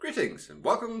Greetings and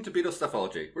welcome to Beatles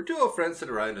Stuffology, where two old friends sit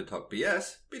around and talk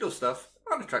BS, Beatles stuff,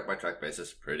 on a track-by-track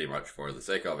basis, pretty much for the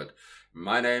sake of it.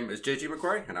 My name is JG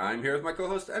McQuarrie, and I'm here with my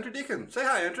co-host Andrew Deacon. Say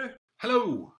hi, Andrew.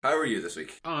 Hello. How are you this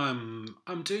week? I'm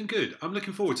doing good. I'm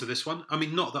looking forward to this one. I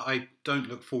mean, not that I don't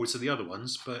look forward to the other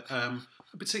ones, but I'm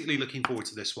particularly looking forward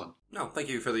to this one. No, thank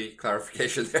you for the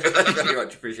clarification there. That's very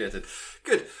much appreciated.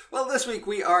 Good. Well, this week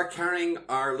we are carrying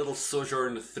our little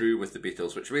sojourn through with the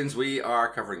Beatles, which means we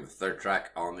are covering the third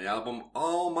track on the album,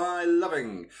 All My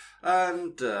Loving.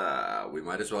 And we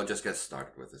might as well just get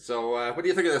started with it. So, what do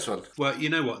you think of this one? Well, you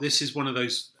know what? This is one of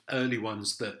those early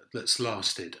ones that's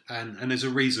lasted. And there's a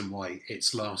reason why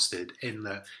it's lasted in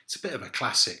that it's a bit of a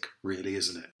classic, really,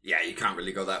 isn't it? Yeah, you can't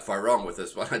really go that far wrong with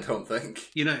this one, I don't think.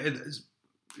 You know,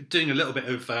 doing a little bit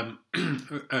of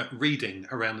reading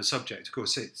around the subject, of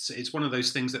course, it's one of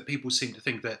those things that people seem to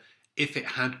think that if it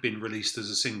had been released as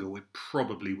a single, it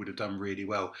probably would have done really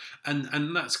well.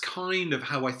 And that's kind of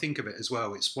how I think of it as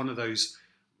well. It's one of those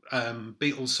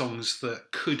Beatles songs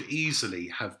that could easily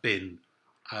have been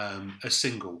a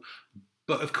single.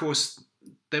 But of course,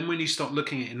 then when you start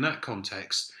looking at it in that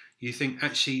context, you think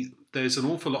actually there's an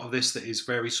awful lot of this that is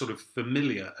very sort of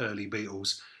familiar early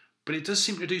Beatles, but it does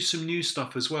seem to do some new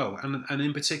stuff as well. And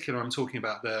in particular, I'm talking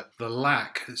about the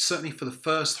lack, certainly for the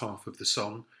first half of the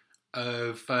song,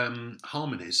 of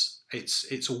harmonies.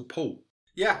 It's all Paul.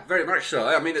 Yeah, very much so.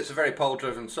 I mean, it's a very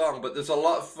Paul-driven song, but there's a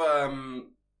lot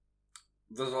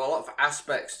of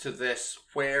aspects to this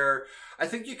where I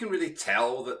think you can really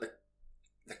tell that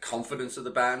the confidence of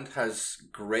the band has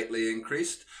greatly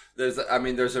increased. There's a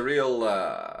real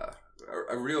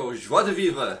joie de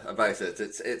vivre about it.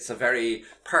 It's a very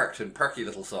perky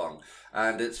little song,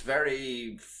 and it's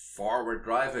very forward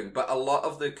driving. But a lot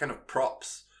of the kind of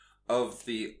props of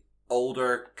the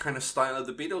older kind of style of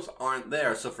the Beatles aren't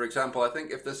there. So, for example, I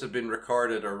think if this had been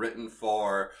recorded or written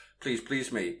for Please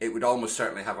Please Me, it would almost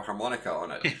certainly have a harmonica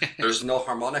on it. There's no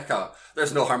harmonica.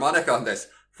 There's no harmonica on this,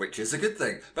 which is a good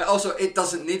thing. But also, it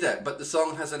doesn't need it. But the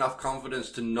song has enough confidence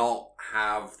to not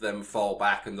have them fall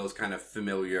back on those kind of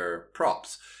familiar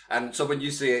props. And so when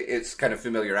you see it's kind of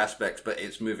familiar aspects, but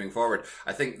it's moving forward,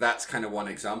 I think that's kind of one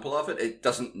example of it. It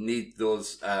doesn't need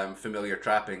those familiar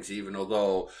trappings, even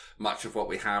although much of what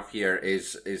we have here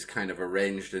is kind of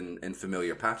arranged in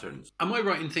familiar patterns. Am I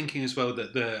right in thinking as well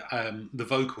that the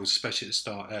vocals, especially at the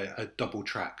start, are double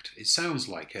tracked? It sounds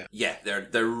like it. Yeah,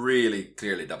 they're really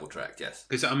clearly double tracked. Yes,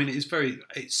 because I mean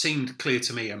it seemed clear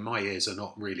to me, and my ears are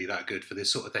not really that good for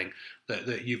this sort of thing,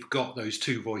 that you've got those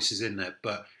two voices in there,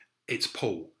 but it's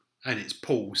Paul. And it's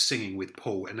Paul singing with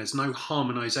Paul, and there's no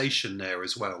harmonisation there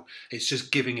as well. It's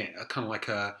just giving it a kind of like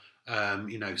a,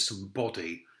 some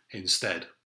body instead.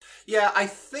 Yeah, I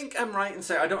think I'm right in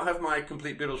saying I don't have my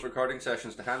complete Beatles recording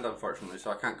sessions to hand, unfortunately,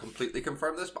 so I can't completely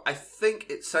confirm this, but I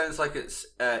think it sounds like it's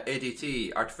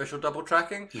ADT, artificial double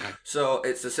tracking. Okay. So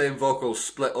it's the same vocals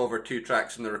split over two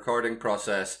tracks in the recording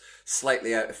process,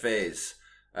 slightly out of phase.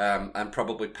 And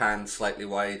probably panned slightly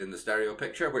wide in the stereo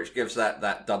picture, which gives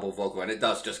that double vocal, and it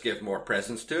does just give more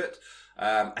presence to it.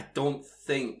 I don't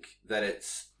think that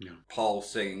it's Paul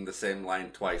singing the same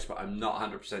line twice, but I'm not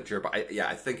 100% sure. But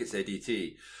I think it's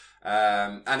ADT,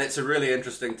 and it's a really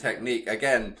interesting technique.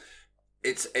 Again,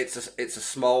 it's a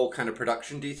small kind of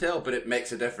production detail, but it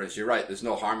makes a difference. You're right. There's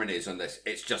no harmonies on this.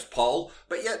 It's just Paul,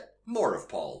 but yet more of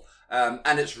Paul.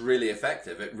 And it's really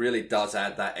effective. It really does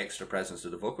add that extra presence to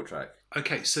the vocal track.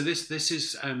 Okay, so this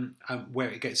is where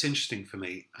it gets interesting for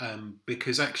me,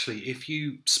 because actually if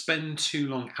you spend too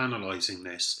long analysing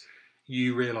this,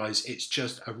 you realise it's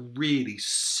just a really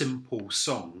simple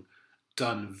song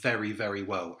done very, very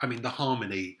well. I mean, the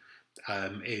harmony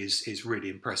is really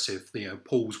impressive.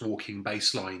 Paul's walking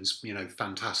bass lines,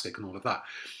 fantastic and all of that.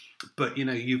 But,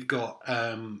 you've got,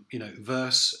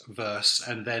 verse,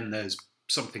 and then there's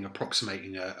something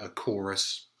approximating a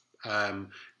chorus,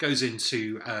 goes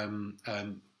into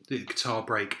the guitar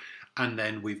break, and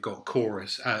then we've got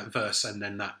chorus, verse, and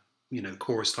then that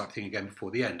chorus type thing again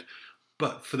before the end.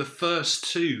 But for the first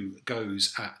two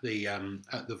goes at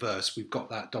the verse, we've got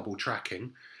that double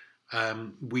tracking.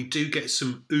 We do get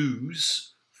some oohs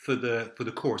for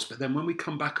the chorus, but then when we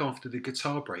come back after the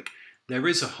guitar break, there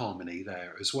is a harmony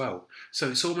there as well. So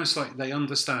it's almost like they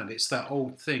understand. It's that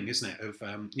old thing, isn't it? Of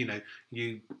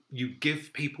you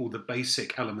give people the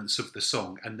basic elements of the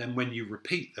song, and then when you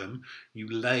repeat them, you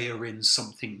layer in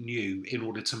something new in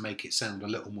order to make it sound a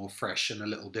little more fresh and a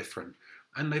little different.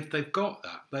 And they've got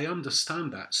that. They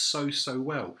understand that so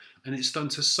well, and it's done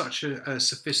to such a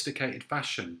sophisticated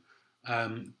fashion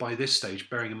by this stage.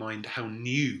 Bearing in mind how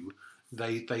new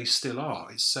they still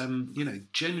are. It's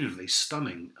genuinely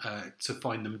stunning to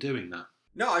find them doing that.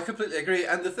 No, I completely agree.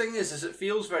 And the thing is it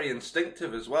feels very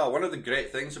instinctive as well. One of the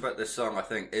great things about this song, I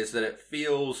think, is that it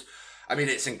feels. I mean,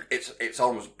 it's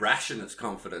almost brash in its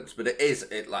confidence, but it is.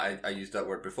 Like I used that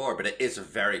word before, but it is a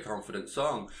very confident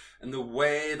song, and the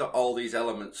way that all these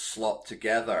elements slot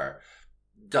together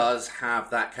does have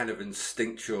that kind of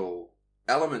instinctual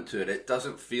element to it. It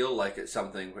doesn't feel like it's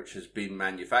something which has been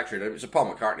manufactured. It's a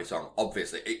Paul McCartney song,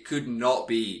 obviously. It could not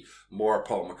be more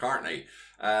Paul McCartney.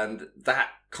 And that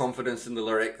confidence in the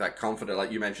lyric, that confidence,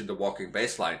 like you mentioned, the walking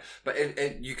bass line. But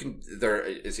you can,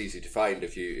 it's easy to find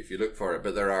if you look for it,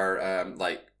 but there are,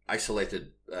 like,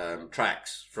 isolated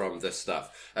tracks from this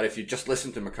stuff, and if you just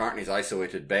listen to McCartney's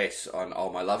isolated bass on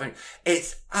All My Loving,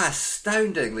 it's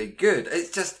astoundingly good.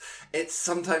 It's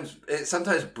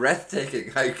sometimes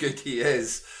breathtaking how good he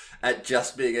is at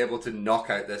just being able to knock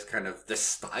out this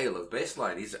style of bass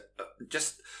line. He's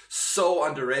just so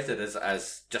underrated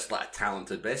as just like a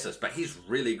talented bassist, but he's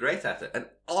really great at it, and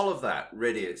all of that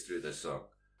radiates through this song.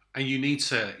 And you need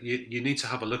to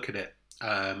have a look at it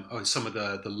on some of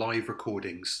the live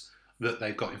recordings that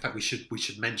they've got. In fact, we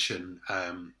should mention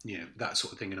that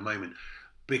sort of thing in a moment,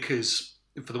 because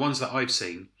for the ones that I've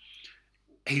seen,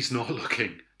 he's not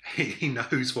looking. He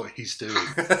knows what he's doing,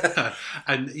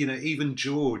 and even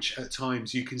George at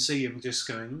times you can see him just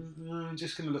going, I'm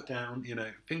just going to look down,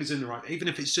 fingers in the right, even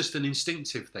if it's just an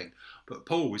instinctive thing. But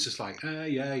Paul was just like,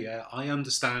 yeah, I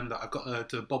understand that I've got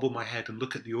to bobble my head and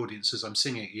look at the audience as I'm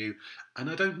singing at you, and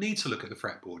I don't need to look at the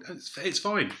fretboard. It's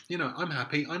fine, I'm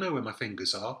happy. I know where my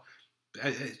fingers are.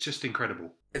 It's just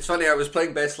incredible. It's funny, I was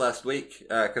playing bass last week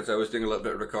because I was doing a little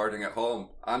bit of recording at home.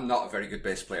 I'm not a very good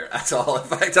bass player at all. In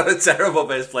fact, I'm a terrible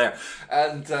bass player.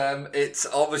 And it's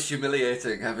almost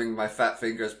humiliating having my fat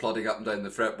fingers plodding up and down the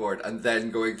fretboard and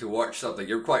then going to watch something.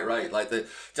 You're quite right. Like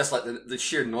the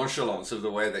sheer nonchalance of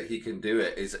the way that he can do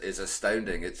it is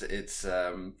astounding. It's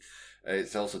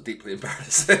also deeply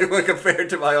embarrassing when compared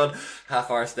to my own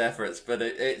half-arsed efforts. But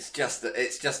it's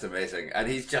just amazing. And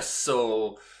he's just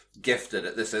so gifted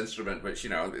at this instrument, which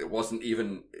it wasn't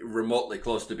even remotely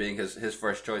close to being his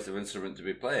first choice of instrument to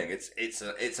be playing.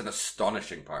 It's an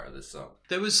astonishing part of this song.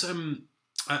 There was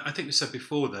I think we said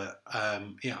before that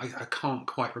I can't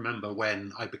quite remember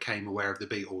when I became aware of the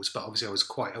Beatles, but obviously I was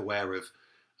quite aware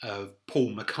of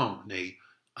Paul McCartney,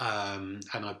 and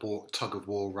I bought Tug of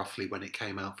War roughly when it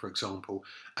came out, for example.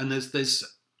 And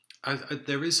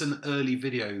there is an early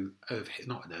video of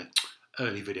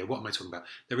early video. What am I talking about?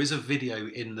 There is a video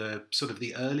in the sort of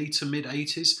the early to mid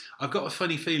 80s. I've got a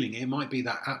funny feeling it might be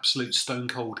that absolute stone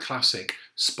cold classic,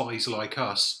 Spies Like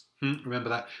Us. Remember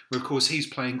that? Where of course he's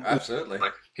playing. Absolutely.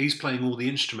 He's playing all the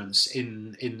instruments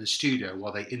in the studio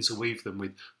while they interweave them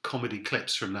with comedy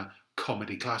clips from that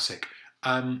comedy classic.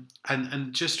 And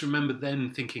just remember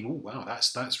then thinking, oh wow,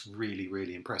 that's really,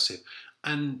 really impressive.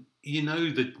 And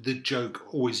the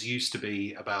joke always used to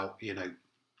be about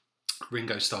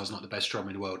Ringo Starr's not the best drummer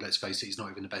in the world. Let's face it, he's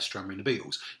not even the best drummer in the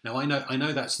Beatles. Now I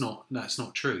know that's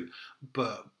not true,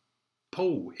 but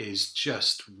Paul is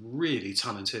just really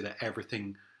talented at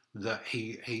everything that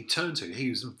he turned to. He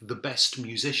was the best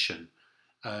musician,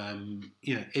 in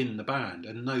the band,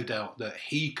 and no doubt that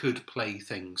he could play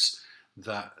things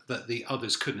that the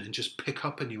others couldn't, and just pick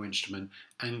up a new instrument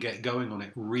and get going on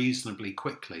it reasonably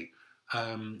quickly.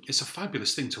 It's a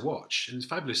fabulous thing to watch, and it's a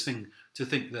fabulous thing to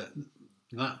think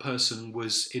that person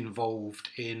was involved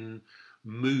in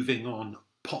moving on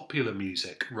popular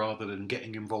music rather than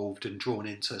getting involved and drawn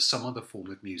into some other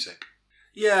form of music.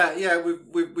 Yeah,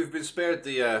 we've been spared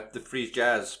the Free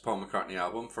Jazz Paul McCartney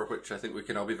album, for which I think we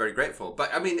can all be very grateful.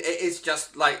 But I mean, it is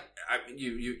just like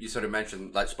you sort of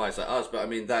mentioned, like Spies Like Us, but I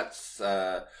mean that's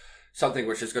something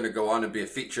which is going to go on and be a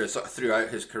feature sort of throughout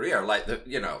his career. Like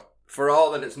for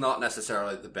all that it's not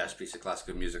necessarily the best piece of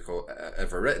classical music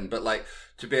ever written, but like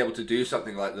to be able to do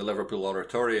something like the Liverpool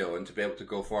Oratorio and to be able to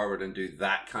go forward and do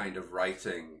that kind of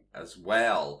writing as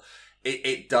well,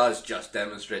 it does just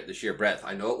demonstrate the sheer breadth.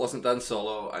 I know it wasn't done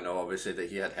solo. I know obviously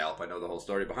that he had help. I know the whole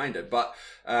story behind it, but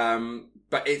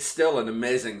it's still an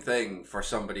amazing thing for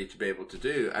somebody to be able to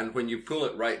do. And when you pull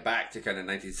it right back to kind of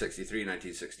 1963,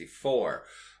 1964,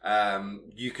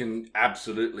 you can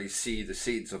absolutely see the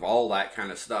seeds of all that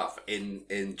kind of stuff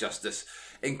in just this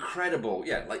incredible,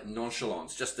 like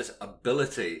nonchalance, just this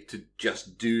ability to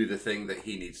just do the thing that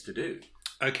he needs to do.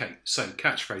 Okay, so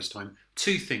catchphrase time.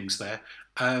 Two things there.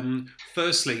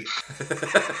 Firstly,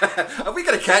 have we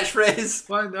got a catchphrase?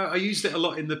 Well, no, I used it a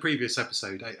lot in the previous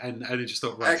episode, and I just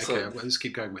thought, right, excellent. Okay, let's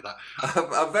keep going with that.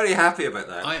 I'm very happy about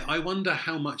that. I wonder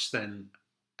how much then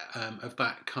of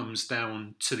that comes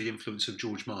down to the influence of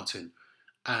George Martin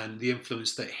and the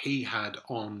influence that he had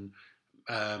on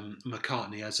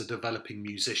McCartney as a developing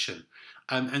musician.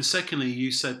 And secondly,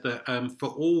 you said that for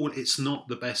all, it's not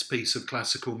the best piece of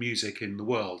classical music in the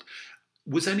world.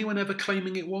 Was anyone ever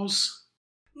claiming it was?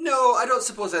 No, I don't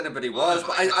suppose anybody was,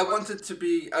 but I wanted to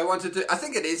be. I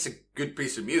think it is a good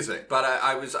piece of music, but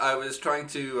I was trying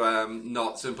to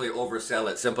not simply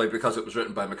oversell it simply because it was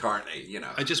written by McCartney. You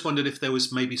know, I just wondered if there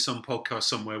was maybe some podcast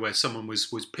somewhere where someone was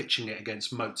pitching it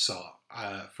against Mozart,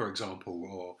 for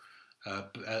example, or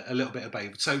a little bit of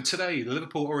Beethoven. So today, the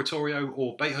Liverpool Oratorio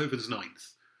or Beethoven's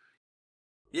Ninth.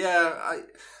 Yeah,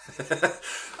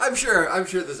 I'm sure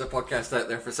there's a podcast out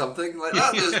there for something like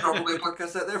that. There's probably a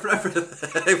podcast out there for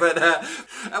everything, but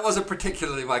that wasn't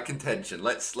particularly my contention.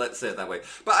 Let's say it that way.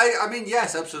 But I mean,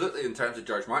 yes, absolutely. In terms of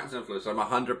George Martin's influence, I'm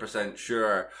 100%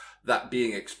 sure that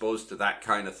being exposed to that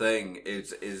kind of thing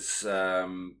is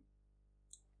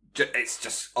it's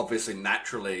just obviously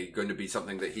naturally going to be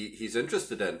something that he's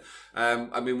interested in.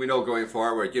 I mean, we know going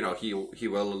forward, you know, he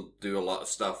will do a lot of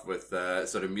stuff with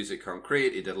sort of Music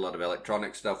Concrete. He did a lot of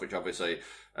electronic stuff, which obviously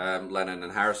Lennon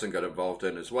and Harrison got involved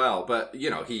in as well. But you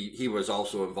know, he was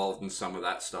also involved in some of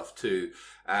that stuff too.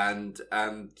 And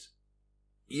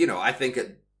you know, I think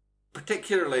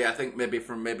particularly, I think maybe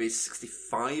from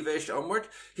 65-ish onward,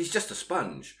 he's just a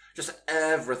sponge. Just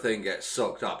everything gets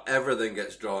soaked up. Everything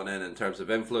gets drawn in terms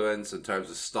of influence, in terms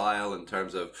of style, in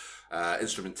terms of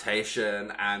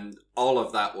instrumentation, and all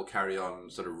of that will carry on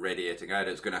sort of radiating out.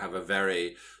 It's going to have a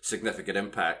very significant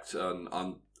impact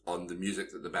on the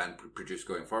music that the band produce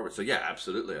going forward. So yeah,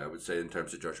 absolutely, I would say in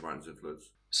terms of George Martin's influence.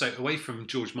 So away from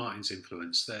George Martin's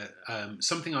influence, there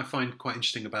something I find quite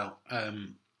interesting about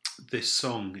this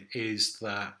song is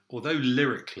that although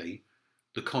lyrically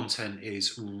the content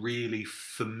is really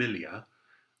familiar,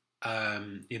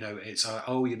 you know, it's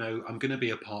you know, I'm going to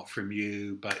be apart from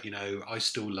you, but you know, I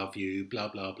still love you, blah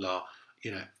blah blah,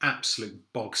 you know, absolute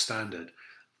bog standard.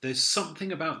 There's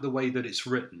something about the way that it's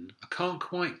written, I can't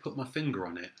quite put my finger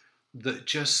on it, that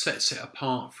just sets it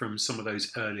apart from some of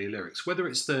those earlier lyrics, whether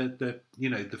it's the you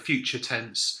know, the future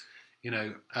tense, you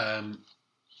know,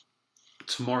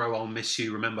 tomorrow I'll miss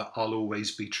you, remember I'll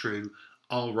always be true,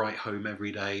 I'll write home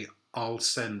every day, I'll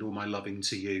send all my loving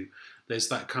to you. There's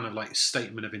that kind of like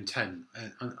statement of intent.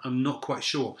 I'm not quite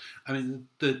sure. I mean,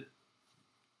 there's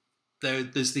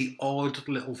the odd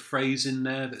little phrase in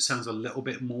there that sounds a little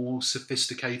bit more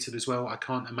sophisticated as well. I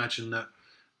can't imagine that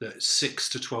 6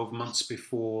 to 12 months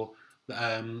before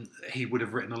he would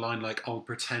have written a line like, I'll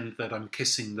pretend that I'm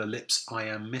kissing the lips I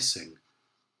am missing.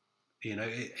 You know,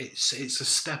 it's a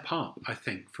step up, I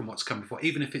think, from what's come before,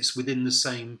 even if it's within the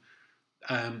same,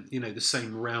 you know, the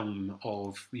same realm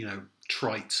of, you know,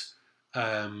 trite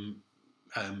pop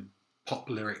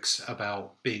lyrics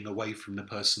about being away from the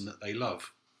person that they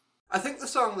love. I think the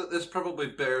song that this probably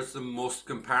bears the most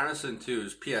comparison to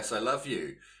is P.S. I Love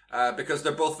You, because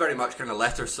they're both very much kind of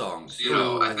letter songs. You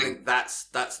know, I think that's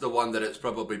the one that it's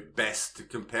probably best to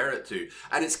compare it to.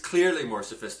 And it's clearly more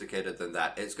sophisticated than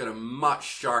that. It's got a much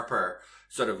sharper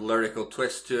sort of lyrical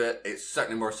twist to it. It's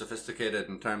certainly more sophisticated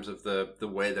in terms of the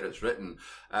way that it's written.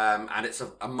 And it's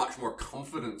a much more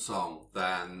confident song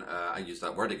than, I use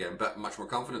that word again, but much more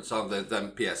confident song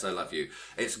than P.S. I Love You.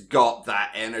 It's got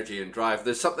that energy and drive.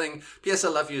 There's something, P.S. I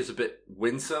Love You is a bit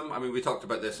winsome. I mean, we talked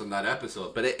about this on that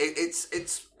episode, but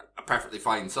it's a perfectly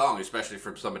fine song, especially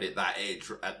from somebody at that age,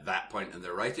 at that point in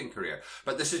their writing career.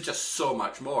 But this is just so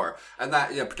much more. And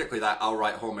that, you know, particularly that I'll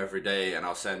write home every day and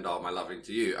I'll send all my loving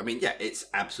to you. I mean, yeah, it's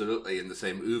absolutely in the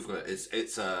same oeuvre.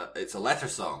 It's a letter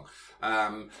song.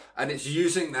 And it's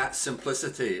using that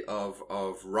simplicity of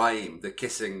rhyme, the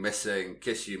kissing, missing,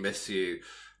 kiss you, miss you.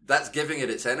 That's giving it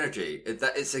its energy.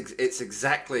 It's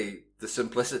exactly the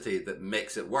simplicity that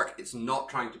makes it work. It's not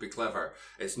trying to be clever.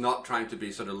 It's not trying to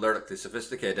be sort of lyrically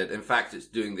sophisticated. In fact, it's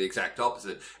doing the exact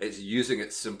opposite. It's using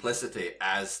its simplicity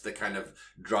as the kind of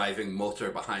driving motor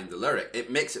behind the lyric.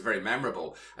 It makes it very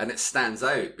memorable, and it stands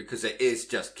out because it is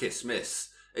just kiss miss.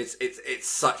 It's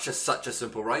such a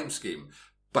simple rhyme scheme.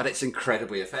 But it's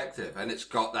incredibly effective, and it's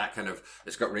got that kind of,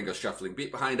 it's got Ringo's shuffling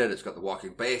beat behind it, it's got the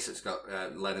walking bass, it's got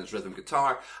Lennon's rhythm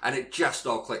guitar, and it just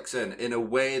all clicks in a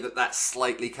way that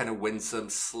slightly kind of winsome,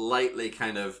 slightly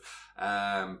kind of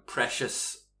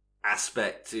precious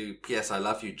aspect to P.S. I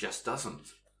Love You just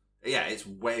doesn't. Yeah, it's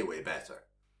way, way better.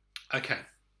 Okay.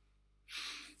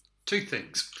 Two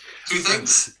things.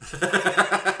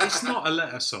 It's not a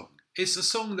letter song. It's a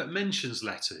song that mentions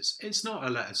letters. It's not a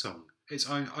letter song. It's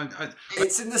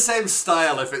in the same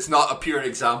style if it's not a pure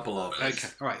example of it. Okay,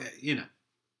 all right, you know.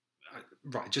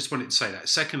 Right, just wanted to say that.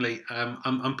 Secondly,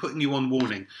 I'm putting you on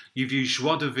warning. You've used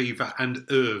joie de vivre and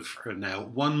oeuvre now.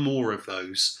 One more of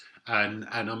those, and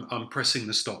I'm pressing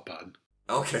the stop button.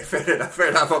 Okay, fair enough. Fair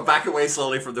enough. I'll back away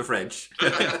slowly from the French.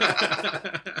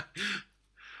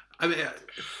 I mean,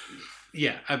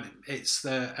 yeah, it's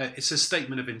a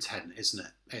statement of intent, isn't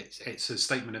it? It's a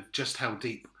statement of just how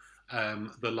deep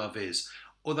the love is.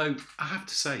 Although I have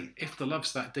to say, if the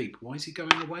love's that deep, why is he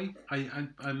going away?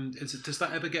 Does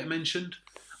that ever get mentioned?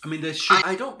 I mean,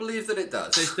 I don't believe that it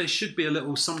does. There should be a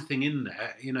little something in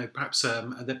there, perhaps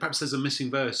there's a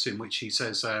missing verse in which he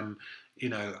says,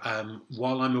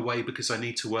 while I'm away because I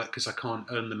need to work because I can't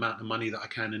earn the amount of money that I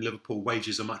can in Liverpool,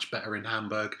 wages are much better in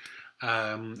Hamburg,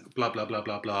 blah, blah, blah,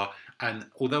 blah, blah. And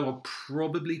although I'll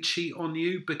probably cheat on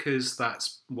you because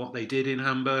that's what they did in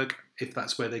Hamburg, if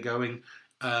that's where they're going,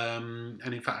 and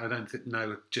in fact, I don't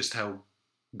know just how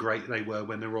great they were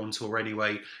when they were on tour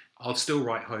anyway, I'll still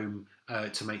write home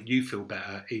to make you feel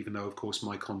better, even though, of course,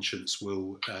 my conscience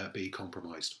will be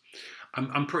compromised.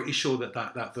 I'm pretty sure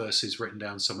that verse is written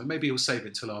down somewhere. Maybe he'll save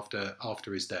it till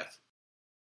after his death.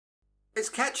 It's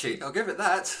catchy, I'll give it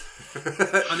that.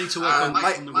 I need to work on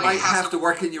the might have to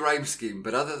work in your rhyme scheme,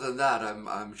 but other than that,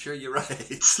 I'm sure you're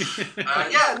right.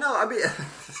 Yeah, no, I mean,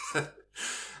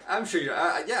 I'm sure you're.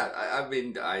 I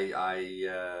mean,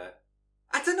 I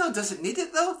don't know. Does it need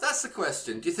it though? That's the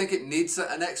question. Do you think it needs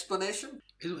an explanation?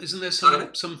 Isn't there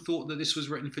some thought that this was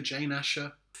written for Jane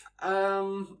Asher?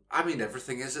 I mean,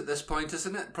 everything is at this point,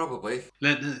 isn't it? Probably.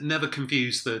 Never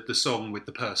confuse the song with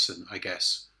the person, I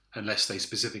guess, unless they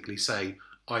specifically say,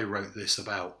 I wrote this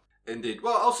about. Indeed.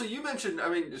 Well, also, you mentioned, I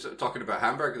mean, talking about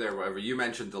Hamburg there, whatever, you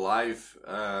mentioned the live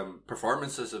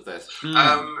performances of this.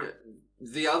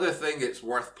 The other thing it's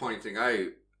worth pointing out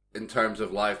in terms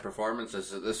of live performances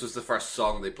is that this was the first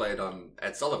song they played on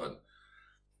Ed Sullivan.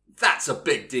 That's a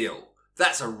big deal.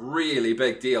 That's a really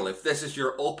big deal. If this is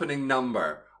your opening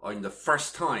number on the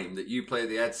first time that you play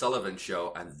the Ed Sullivan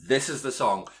show, and this is the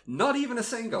song, not even a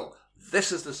single,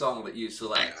 this is the song that you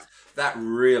select, that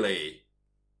really...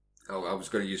 Oh, I was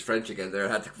going to use French again there.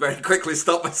 I had to very quickly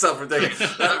stop myself from doing it.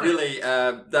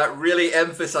 That really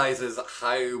emphasizes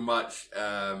how much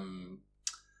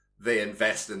they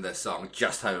invest in this song,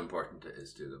 just how important it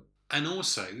is to them. And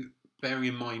also, bearing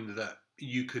in mind that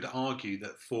you could argue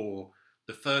that for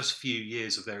the first few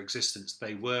years of their existence,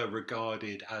 they were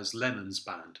regarded as Lennon's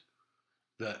band.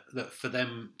 That for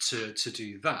them to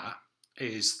do that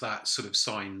is that sort of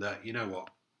sign that, you know what,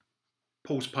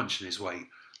 Paul's punching his weight.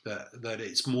 That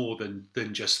it's more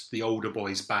than just the older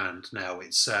boys' band now.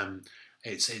 It's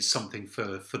something for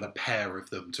the pair of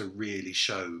them to really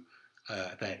show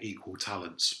their equal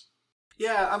talents.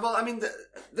 Yeah, well, I mean,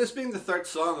 this being the third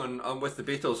song on With the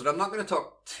Beatles, and I'm not going to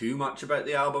talk too much about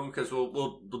the album because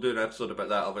we'll do an episode about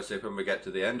that obviously when we get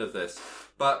to the end of this.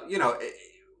 But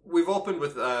we've opened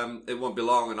with It Won't Be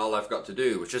Long and All I've Got to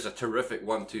Do, which is a terrific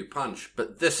 1-2 punch.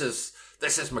 But this is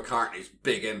McCartney's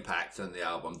big impact on the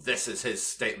album. This is his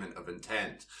statement of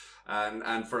intent,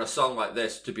 and for a song like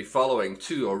this to be following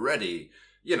two already,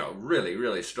 really,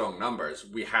 really strong numbers,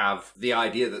 we have the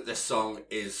idea that this song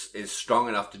is strong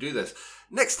enough to do this.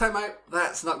 Next time out,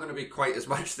 that's not going to be quite as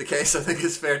much the case, I think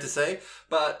it's fair to say.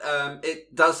 But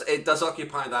it does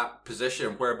occupy that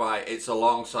position whereby it's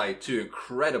alongside two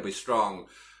incredibly strong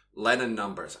Lennon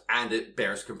numbers, and it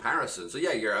bears comparison. So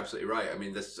yeah, you're absolutely right. I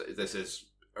mean, this is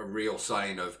a real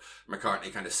sign of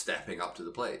McCartney kind of stepping up to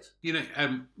the plate.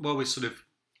 While we're sort of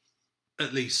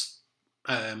at least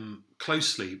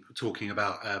closely talking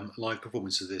about live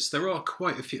performances of this, there are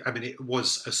quite a few. I mean, it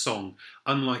was a song,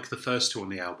 unlike the first two on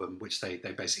the album, which they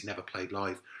basically never played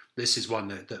live. This is one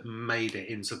that made it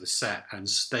into the set and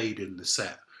stayed in the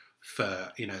set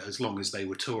for as long as they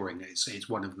were touring. It's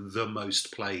one of the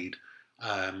most played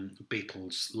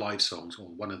Beatles live songs, or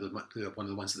one of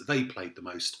the ones that they played the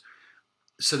most.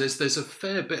 So there's a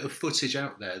fair bit of footage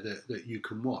out there that you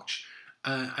can watch.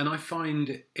 And I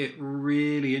find it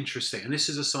really interesting. And this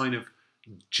is a sign of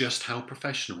just how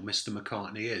professional Mr.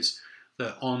 McCartney is.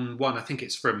 That on one, I think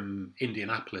it's from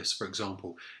Indianapolis, for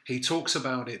example, he talks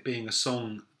about it being a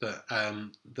song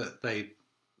that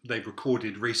they've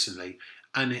recorded recently,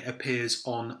 and it appears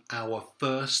on our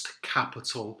first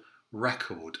Capitol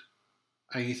record.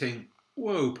 And you think,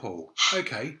 whoa, Paul,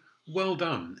 okay. Well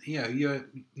done.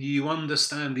 You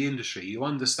understand the industry. You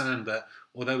understand that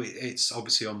although it's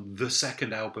obviously on the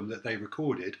second album that they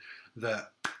recorded,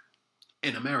 that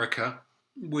in America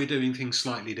we're doing things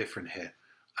slightly different here.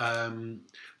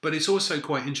 But it's also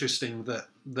quite interesting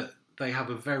that they have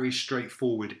a very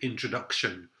straightforward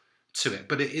introduction to it.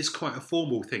 But it is quite a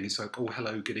formal thing. It's like, oh,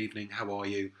 hello, good evening, how are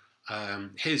you?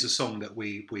 Here's a song that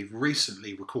we've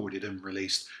recently recorded and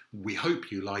released. We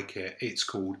hope you like it. It's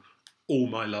called All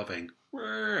My Loving.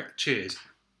 Cheers.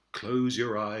 Close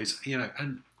your eyes.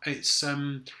 And it's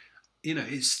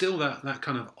it's still that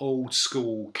kind of old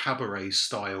school cabaret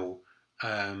style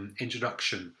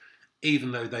introduction,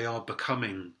 even though they are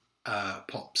becoming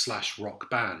pop/rock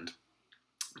band.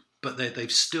 But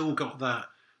they've still got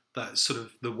that sort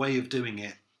of the way of doing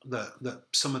it that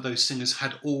some of those singers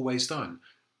had always done.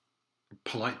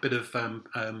 Polite bit of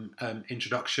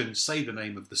introduction, say the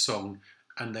name of the song,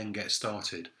 and then get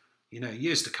started.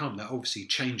 Years to come, that obviously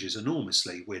changes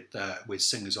enormously with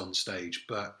singers on stage.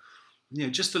 But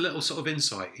just a little sort of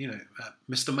insight.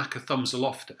 Mr. Macca thumbs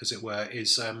aloft, as it were,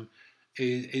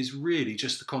 is really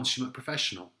just the consummate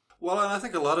professional. Well, and I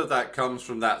think a lot of that comes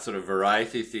from that sort of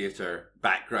variety theatre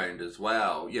background as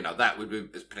well. That would be,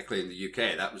 particularly in the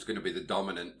UK, that was going to be the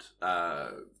dominant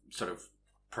sort of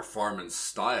performance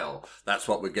style. That's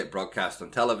what would get broadcast on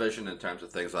television in terms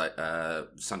of things like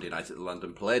Sunday night at the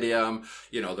London Palladium.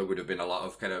 There would have been a lot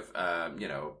of kind of,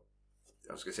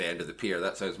 I was going to say end of the pier.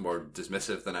 That sounds more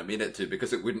dismissive than I mean it to,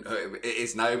 because it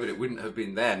is now, but it wouldn't have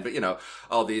been then. But,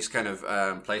 all these kind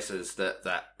of places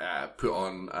that put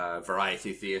on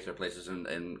variety theatre, places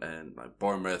in like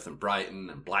Bournemouth and Brighton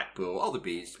and Blackpool, all the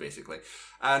B's basically.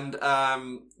 And,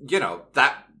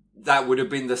 that would have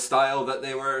been the style that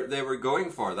they were going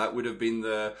for. That would have been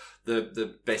the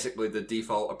basically the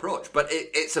default approach. But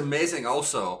it's amazing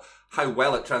also how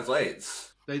well it translates.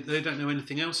 They don't know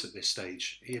anything else at this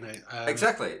stage,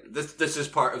 Exactly. This is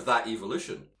part of that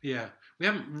evolution. Yeah, we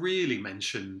haven't really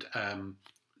mentioned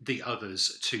the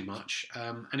others too much,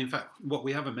 and in fact, what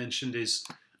we haven't mentioned is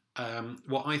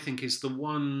what I think is the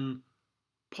one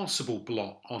possible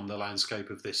blot on the landscape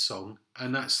of this song,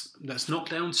 and that's not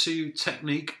down to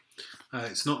technique.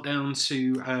 It's not down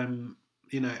to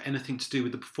anything to do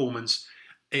with the performance.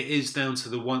 It is down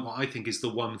to what I think is the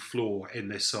one flaw in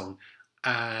this song.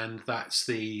 And that's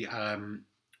the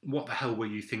 "What the hell were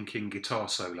you thinking?" guitar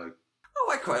solo.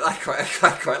 Oh, I quite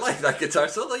like that guitar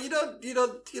solo. You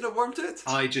don't warm to it.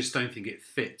 I just don't think it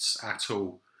fits at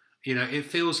all. It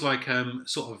feels like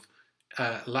sort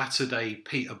of latter day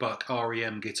Peter Buck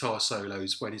REM guitar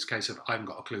solos, when it's a case of I haven't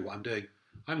got a clue what I'm doing.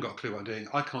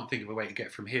 I can't think of a way to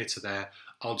get from here to there.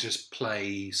 I'll just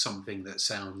play something that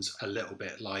sounds a little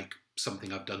bit like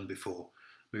something I've done before.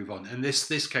 Move on. And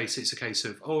this case, it's a case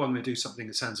of, I'm going to do something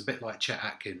that sounds a bit like Chet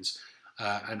Atkins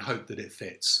and hope that it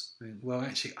fits. Well,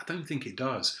 actually, I don't think it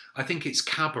does. I think it's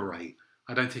cabaret.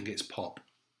 I don't think it's pop.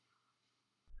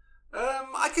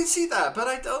 I can see that, but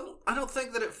I don't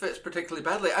think that it fits particularly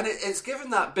badly. And it's given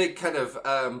that big kind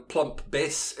of plump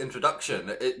bass introduction.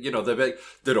 The big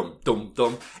dum dum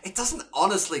dum. It doesn't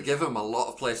honestly give him a lot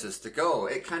of places to go.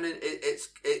 It kind of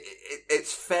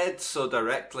it's fed so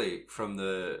directly from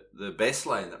the bass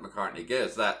line that McCartney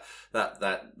gives. That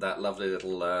lovely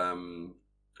little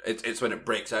it's when it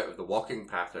breaks out of the walking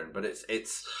pattern, but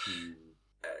it's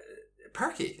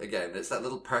perky again. It's that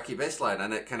little perky bass line,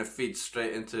 and it kind of feeds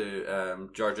straight into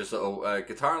George's little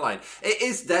guitar line. It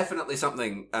is definitely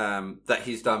something that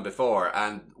he's done before,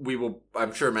 and we will,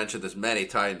 I'm sure, mention this many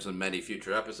times in many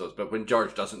future episodes. But when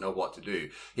George doesn't know what to do,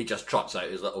 he just trots out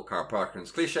his little Carl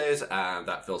Perkins cliches, and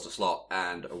that fills the slot,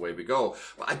 and away we go.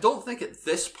 But I don't think at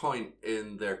this point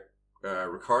in their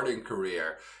recording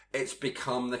career, it's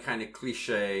become the kind of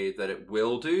cliche that it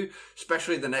will do,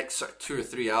 especially the next sort of 2 or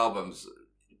 3 albums.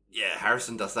 Yeah,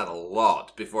 Harrison does that a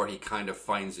lot before he kind of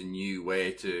finds a new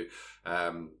way to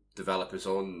develop his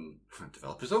own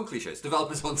cliches, develop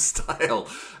his own style.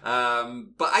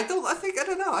 But I don't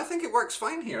know. I think it works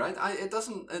fine here. It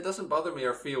doesn't bother me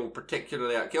or feel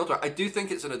particularly out of kilter. I do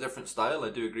think it's in a different style.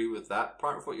 I do agree with that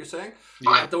part of what you're saying.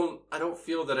 Yeah. I don't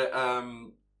feel that it.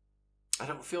 I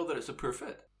don't feel that it's a poor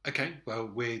fit. Okay,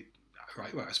 well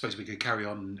Well, I suppose we could carry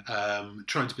on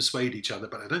trying to persuade each other,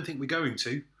 but I don't think we're going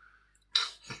to.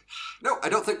 No, I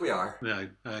don't think we are. No,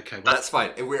 okay. Well, that's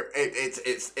fine.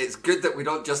 It's good that we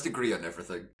don't just agree on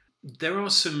everything. There are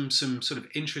some sort of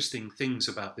interesting things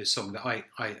about this song that I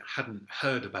hadn't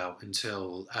heard about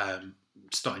until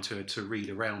starting to read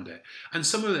around it. And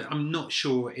some of it I'm not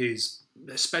sure is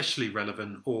especially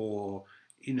relevant or,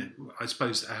 I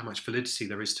suppose how much validity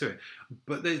there is to it.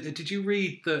 But did you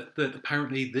read that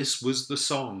apparently this was the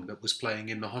song that was playing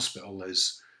in the hospital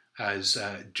as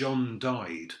John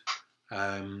died?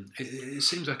 It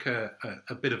seems like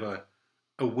a bit of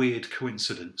a weird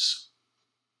coincidence.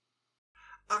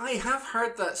 I have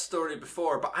heard that story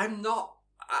before, but I'm not.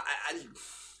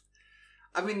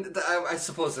 I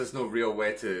suppose there's no real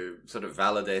way to sort of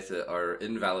validate it or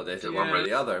invalidate it one way or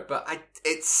the other. But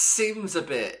it seems a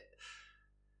bit.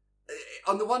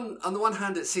 On the one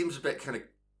hand, it seems a bit kind of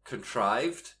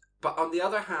contrived. But on the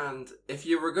other hand, if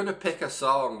you were going to pick a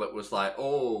song that was like,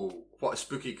 oh, what a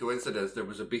spooky coincidence, there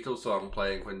was a Beatles song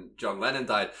playing when John Lennon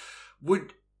died,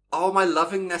 would All My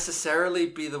Loving necessarily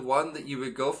be the one that you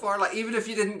would go for? Like, even if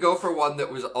you didn't go for one that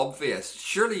was obvious,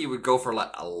 surely you would go for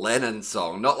like a Lennon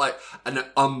song, not like an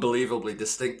unbelievably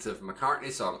distinctive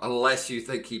McCartney song, unless you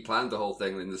think he planned the whole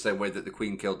thing in the same way that the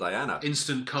Queen killed Diana.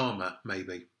 Instant Karma,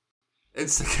 maybe.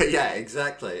 Yeah,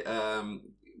 exactly.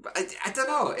 But I don't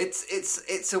know.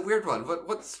 It's a weird one.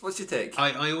 What's your take?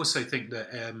 I also think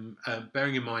that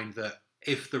bearing in mind that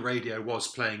if the radio was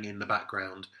playing in the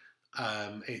background,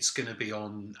 it's going to be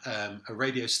on a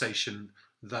radio station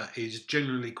that is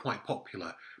generally quite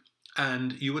popular,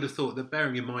 and you would have thought that,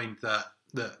 bearing in mind that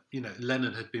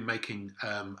Lennon had been making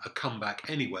a comeback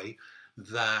anyway,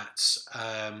 that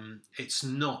it's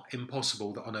not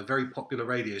impossible that on a very popular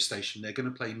radio station they're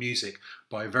going to play music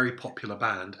by a very popular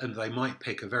band, and they might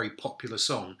pick a very popular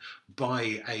song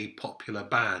by a popular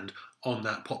band on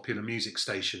that popular music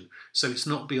station. So it's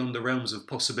not beyond the realms of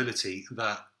possibility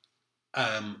that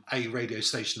a radio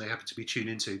station they happened to be tuned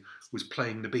into was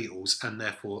playing the Beatles, and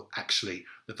therefore actually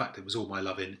the fact that it was All My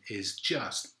Lovin' is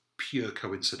just pure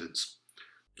coincidence.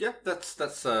 Yeah,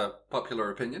 that's a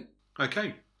popular opinion.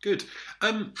 Okay, good.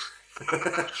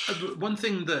 One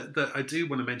thing that I do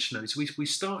want to mention though is we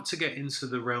start to get into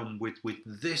the realm with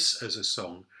this as a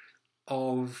song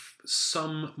of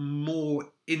some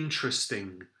more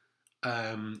interesting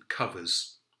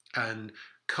covers, and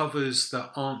covers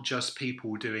that aren't just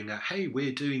people doing hey,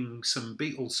 we're doing some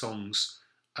Beatles songs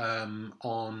on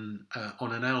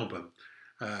an album,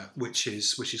 which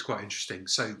is quite interesting.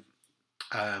 So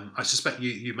I suspect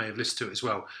you may have listened to it as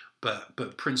well,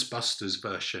 but Prince Buster's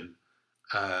version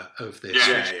of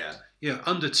this,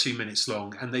 under 2 minutes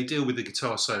long, and they deal with the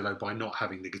guitar solo by not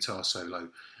having the guitar solo,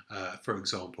 for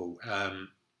example,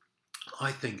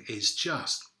 I think is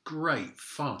just great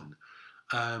fun.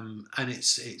 And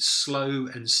it's slow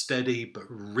and steady but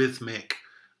rhythmic,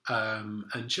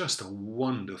 and just a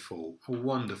wonderful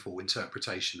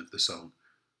interpretation of the song.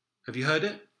 Have you heard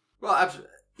it? Well,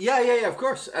 yeah, of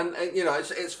course, and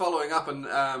it's following up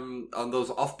on those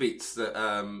offbeats that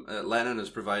Lennon is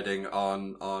providing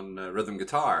on rhythm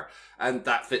guitar, and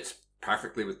that fits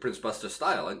perfectly with Prince Buster's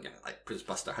style. And like Prince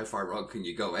Buster, how far wrong can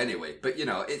you go anyway? But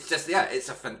it's just it's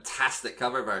a fantastic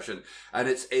cover version, and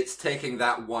it's taking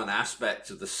that one aspect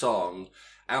of the song,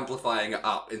 amplifying it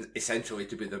up essentially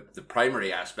to be the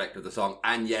primary aspect of the song,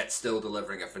 and yet still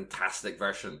delivering a fantastic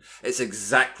version. It's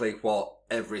exactly what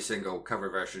every single cover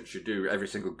version should do, every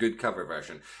single good cover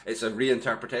version. It's a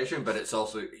reinterpretation, but it's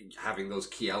also having those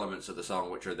key elements of the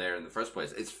song which are there in the first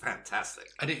place. It's fantastic.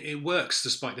 And it works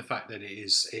despite the fact that it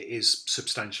is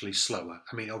substantially slower.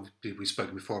 I mean, obviously we've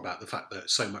spoken before about the fact that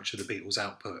so much of the Beatles'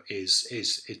 output is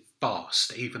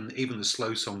fast. Even the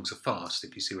slow songs are fast,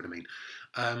 if you see what I mean.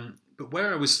 But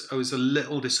where I was a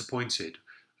little disappointed,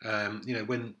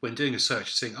 when doing a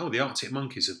search, saying, "Oh, the Arctic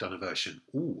Monkeys have done a version."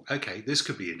 Ooh, okay, this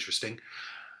could be interesting.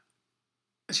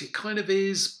 Actually, it kind of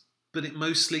is, but it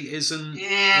mostly isn't.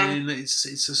 Yeah. And it's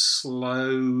a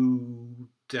slow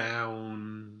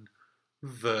down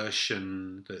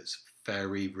version that's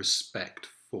very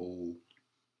respectful,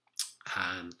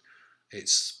 and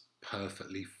it's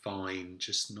perfectly fine,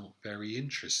 just not very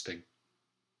interesting.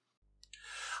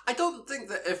 I don't think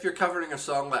that if you're covering a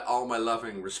song like All My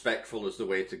Loving, respectful is the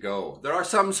way to go. There are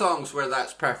some songs where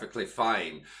that's perfectly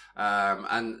fine.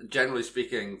 And generally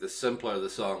speaking, the simpler the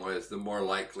song is, the more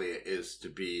likely it is to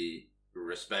be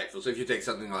respectful. So if you take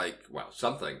something like,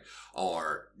 Something,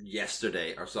 or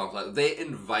Yesterday, or songs like that, they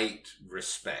invite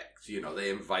respect. They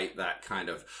invite that kind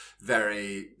of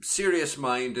very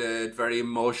serious-minded, very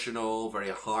emotional,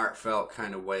 very heartfelt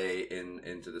kind of way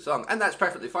into the song. And that's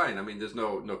perfectly fine. I mean, there's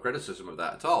no criticism of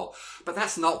that at all. But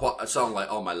that's not what a song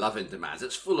like All My Lovin' demands.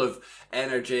 It's full of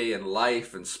energy and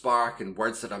life and spark and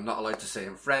words that I'm not allowed to say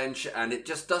in French, and it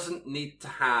just doesn't need to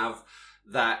have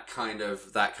that kind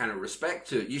of respect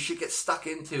to it. You should get stuck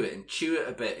into it and chew it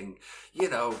a bit, and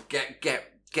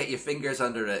get your fingers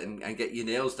under it and get your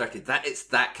nails dirty. It's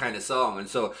that kind of song, and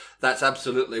so that's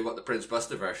absolutely what the Prince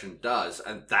Buster version does,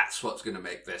 and that's what's going to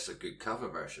make this a good cover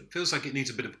version. Feels like it needs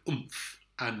a bit of oomph,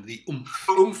 and the oomph.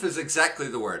 Oomph is exactly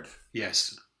the word.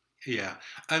 Yes, yeah.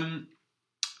 And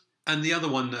the other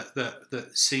one that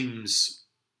seems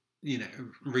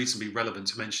reasonably relevant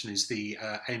to mention is the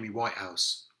Amy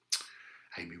Winehouse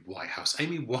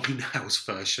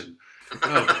version.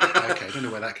 Oh, okay, I don't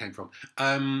know where that came from.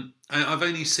 I've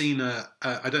only seen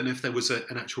I don't know if there was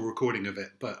an actual recording of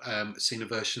it, but seen a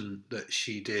version that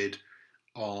she did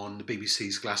on the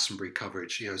BBC's Glastonbury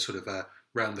coverage, sort of a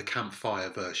round the campfire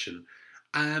version.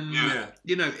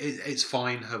 It's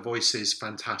fine. Her voice is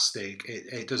fantastic.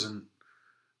 It doesn't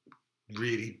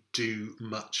really do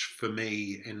much for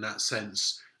me in that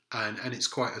sense. and it's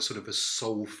quite a sort of a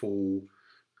soulful,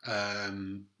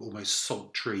 almost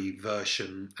sultry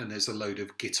version, and there's a load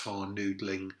of guitar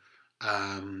noodling.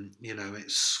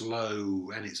 It's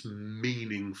slow and it's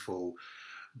meaningful,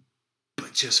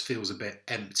 but just feels a bit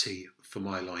empty for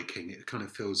my liking. It kind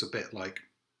of feels a bit like,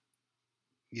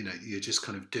 you're just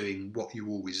kind of doing what you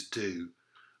always do.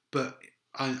 But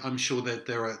I'm sure that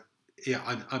there are,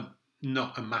 I'm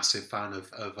not a massive fan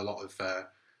of a lot of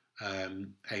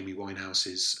Amy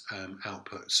Winehouse's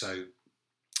output, so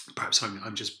perhaps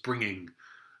I'm just bringing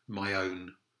my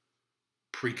own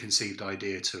preconceived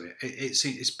idea to it.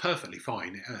 It's perfectly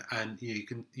fine, and you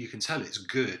can tell it's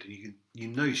good, and you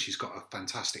know she's got a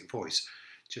fantastic voice.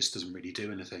 Just doesn't really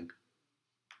do anything.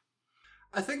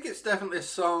 I think it's definitely a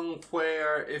song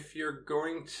where if you're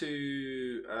going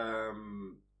to,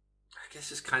 I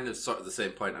guess it's kind of sort of the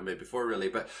same point I made before, really.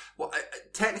 But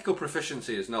technical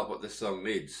proficiency is not what this song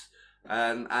needs.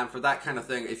 And for that kind of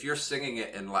thing, if you're singing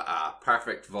it in like a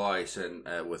perfect voice and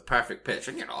with perfect pitch,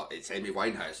 and it's Amy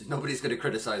Winehouse, nobody's going to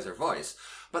criticize her voice,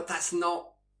 but that's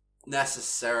not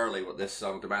necessarily what this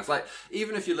song demands. Like,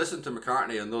 even if you listen to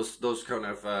McCartney and those kind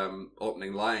of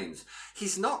opening lines,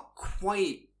 he's not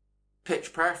quite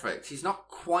pitch perfect. He's not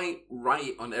quite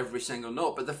right on every single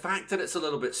note, but the fact that it's a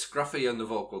little bit scruffy on the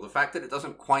vocal, the fact that it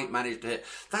doesn't quite manage to hit,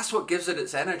 that's what gives it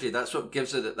its energy. That's what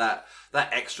gives it that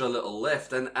extra little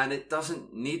lift, and it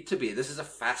doesn't need to be. This is a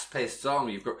fast-paced song.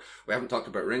 We haven't talked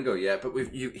about Ringo yet, but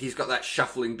he's got that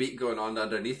shuffling beat going on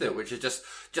underneath it, which is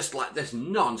just like this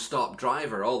non-stop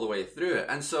driver all the way through it.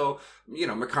 And so,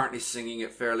 McCartney's singing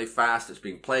it fairly fast. It's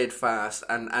being played fast,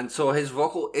 and so his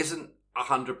vocal isn't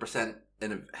 100%,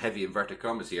 in a heavy inverted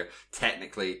commas here,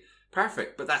 technically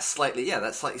perfect, but that slightly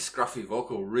scruffy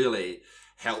vocal really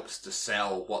helps to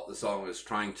sell what the song is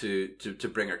trying to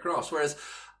bring across. Whereas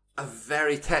a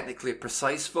very technically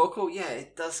precise vocal,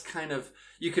 it does kind of,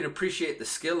 you can appreciate the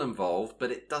skill involved, but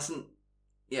it doesn't,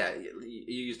 you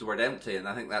use the word empty, and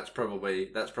I think that's probably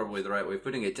the right way of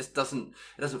putting it. It just doesn't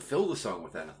fill the song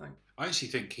with anything. I actually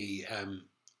think he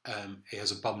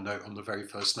has a bum note on the very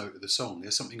first note of the song.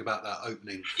 There's something about that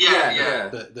opening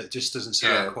that just doesn't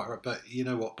sound quite right. But you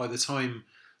know what? By the time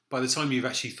you've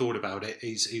actually thought about it,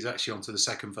 he's actually onto the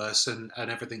second verse, and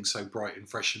everything's so bright and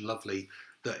fresh and lovely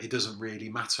that it doesn't really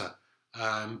matter.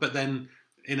 But then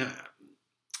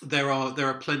there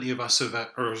are plenty of us of a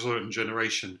certain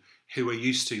generation who are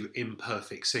used to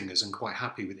imperfect singers and quite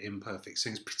happy with imperfect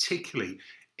singers, particularly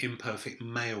imperfect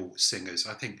male singers.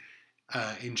 I think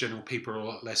in general people are a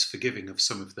lot less forgiving of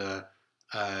some of the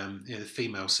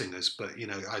female singers, but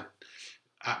I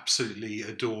absolutely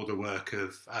adore the work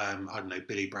of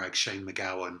Billy Bragg, Shane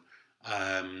MacGowan,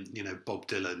 Bob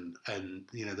Dylan, and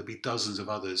there'll be dozens of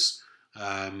others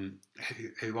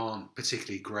who aren't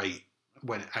particularly great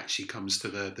when it actually comes to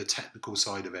the technical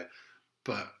side of it,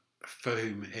 but for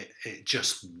whom it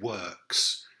just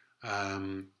works.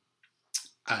 And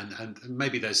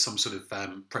maybe there's some sort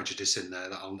of prejudice in there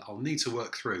that I'll need to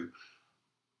work through.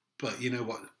 But you know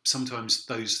what? Sometimes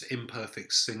those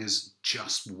imperfect singers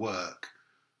just work.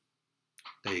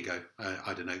 There you go.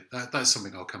 I don't know. That's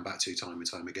something I'll come back to time and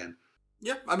time again.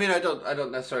 Yeah, I mean, I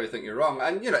don't necessarily think you're wrong.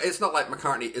 And, it's not like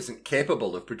McCartney isn't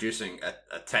capable of producing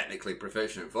a technically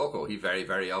proficient vocal. He very,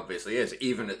 very obviously is,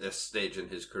 even at this stage in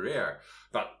his career.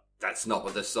 But that's not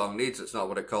what this song needs. It's not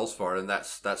what it calls for, and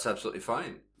that's absolutely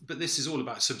fine. But this is all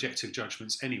about subjective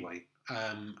judgments anyway.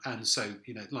 And so,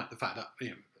 like the fact that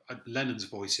Lennon's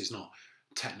voice is not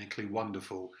technically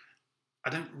wonderful.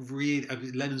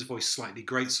 Lennon's voice slightly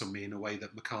grates on me in a way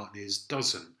that McCartney's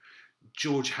doesn't.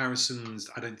 George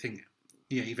Harrison's, I don't think,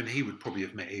 even he would probably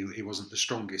admit he wasn't the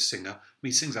strongest singer. I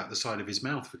mean, he sings out the side of his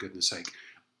mouth, for goodness sake.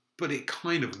 But it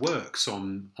kind of works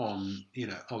on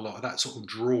a lot of that sort of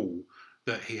drawl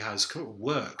that he has, kind of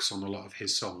works on a lot of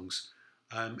his songs.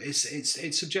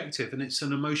 It's subjective, and it's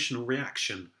an emotional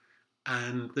reaction.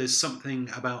 And there's something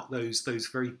about those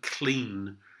very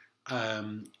clean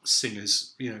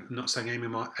singers. I'm not saying Amy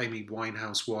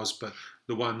Winehouse was, but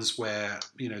the ones where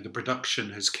the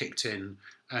production has kicked in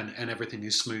and everything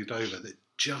is smoothed over. That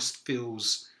just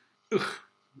feels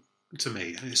to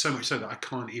me, and it's so much so that I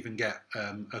can't even get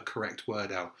a correct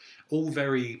word out. All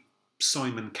very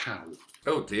Simon Cowell.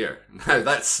 Oh dear, no,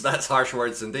 that's harsh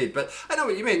words indeed. But I know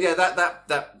what you mean. Yeah,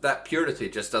 that purity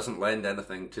just doesn't lend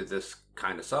anything to this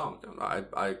kind of song.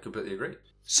 I completely agree.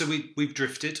 So we've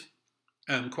drifted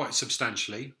quite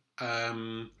substantially.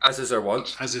 As is our want.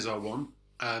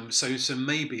 So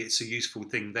maybe it's a useful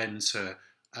thing then to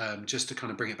just to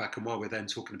kind of bring it back, and while we're then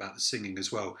talking about the singing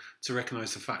as well, to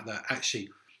recognise the fact that actually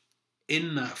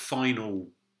in that final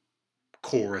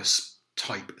chorus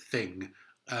type thing,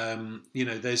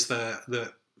 there's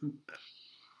the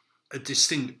a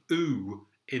distinct ooh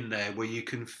in there where you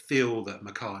can feel that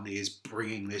McCartney is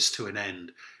bringing this to an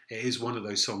end. It is one of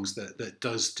those songs that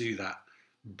does do that,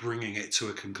 bringing it to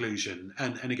a conclusion.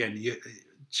 And again, you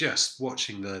just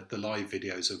watching the live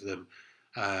videos of them,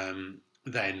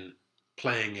 then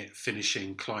playing it,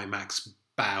 finishing, climax,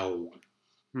 bow,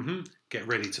 get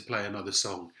ready to play another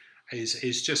song,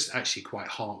 is just actually quite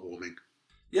heartwarming.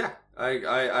 Yeah,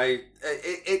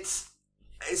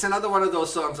 it's another one of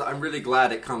those songs that I'm really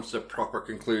glad it comes to a proper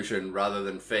conclusion rather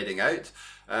than fading out.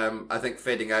 I think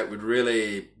fading out would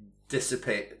really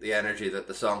dissipate the energy that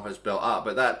the song has built up.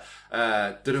 But that,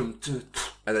 and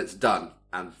it's done,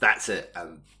 and that's it.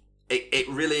 And it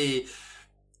really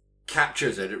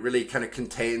captures it. It really kind of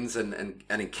contains and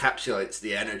encapsulates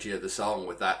the energy of the song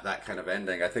with that kind of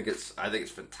ending. I think it's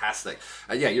fantastic.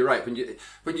 And yeah, you're right.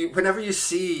 Whenever you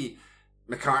see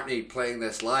McCartney playing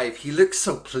this live, he looks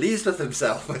so pleased with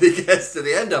himself when he gets to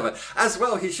the end of it. As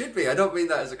well, he should be. I don't mean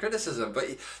that as a criticism, but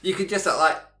you can just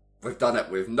we've done it.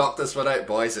 We've knocked this one out,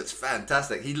 boys. It's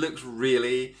fantastic. He looks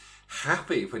really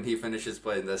happy when he finishes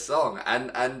playing this song,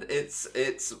 and it's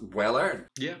well earned.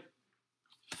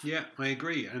 Yeah, I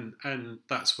agree, and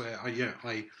that's where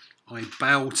I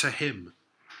bow to him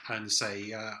and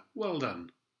say, well done,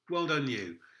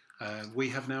 you. We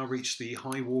have now reached the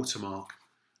high watermark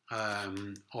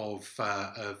of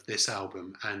this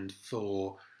album, and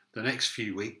for the next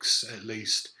few weeks at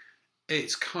least,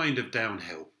 it's kind of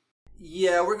downhill.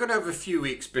 Yeah, we're going to have a few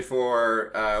weeks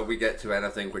before we get to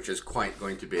anything which is quite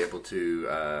going to be able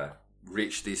to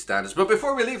reach these standards. But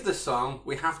before we leave this song,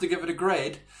 we have to give it a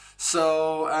grade.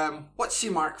 So, what's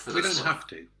your mark for this one? We don't have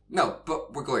to. No,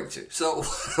 but we're going to. So,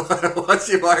 what's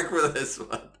your mark for this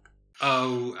one?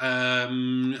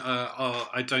 I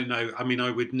don't know. I mean, I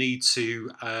would need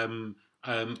to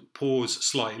pause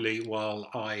slightly while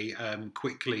I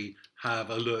quickly have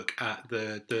a look at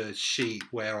the sheet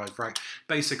where I've ranked.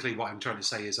 Basically, what I'm trying to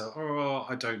say is,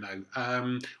 I don't know.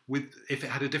 If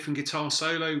it had a different guitar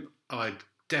solo, I'd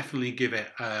definitely give it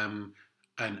an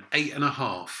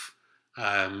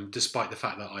 8.5. Despite the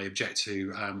fact that I object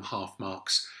to half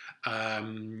marks. I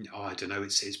don't know,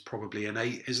 it's probably an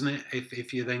 8, isn't it?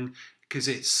 If you think, because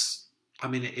it's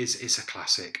a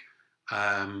classic.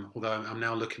 Although I'm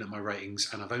now looking at my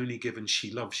ratings and I've only given She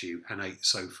Loves You an 8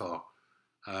 so far.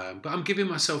 But I'm giving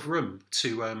myself room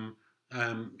to,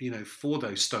 for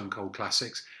those Stone Cold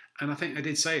classics. And I think I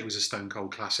did say it was a Stone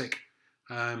Cold classic,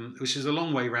 which is a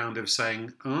long way round of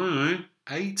saying, 8.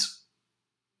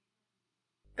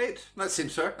 8. That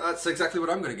seems fair. That's exactly what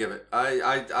I'm going to give it.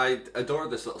 I adore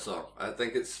this little song. I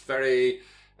think it's very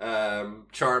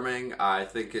charming. I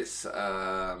think it's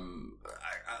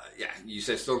you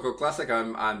say Stone Cold classic.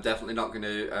 I'm definitely not going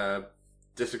to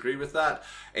disagree with that.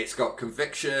 It's got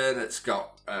conviction. It's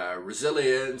got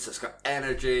resilience. It's got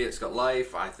energy. It's got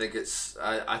life. I think it's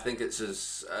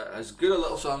as good a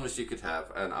little song as you could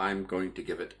have, and I'm going to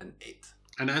give it an 8.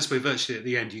 And as we're virtually at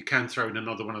the end, you can throw in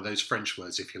another one of those French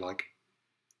words if you like.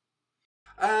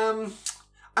 I'm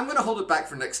going to hold it back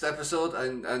for next episode,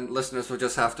 and listeners will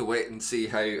just have to wait and see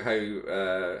how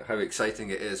exciting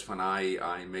it is when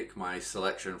I make my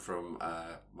selection from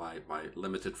my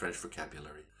limited French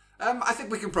vocabulary. I think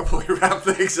we can probably wrap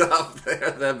things up there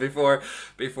then before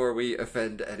we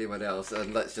offend anyone else,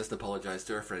 and let's just apologise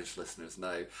to our French listeners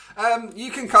now. You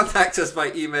can contact us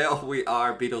by email. We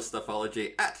are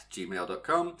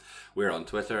BeatlesStuffology@gmail.com. We're on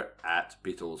Twitter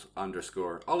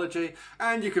 @Beatles_ology,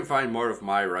 and you can find more of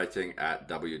my writing at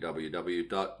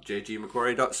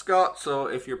www.jgmacquarie.scot. So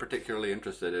if you're particularly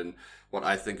interested in what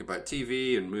I think about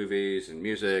TV and movies and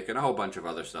music and a whole bunch of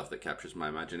other stuff that captures my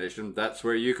imagination, that's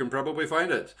where you can probably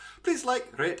find it. Please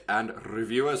like, rate, and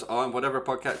review us on whatever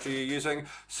podcast you're using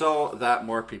so that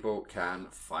more people can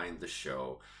find the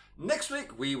show. Next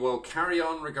week, we will carry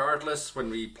on regardless when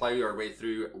we plough our way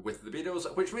through with the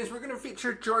Beatles, which means we're going to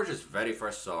feature George's very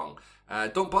first song,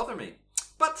 Don't Bother Me.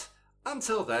 But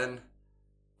until then,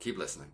 keep listening.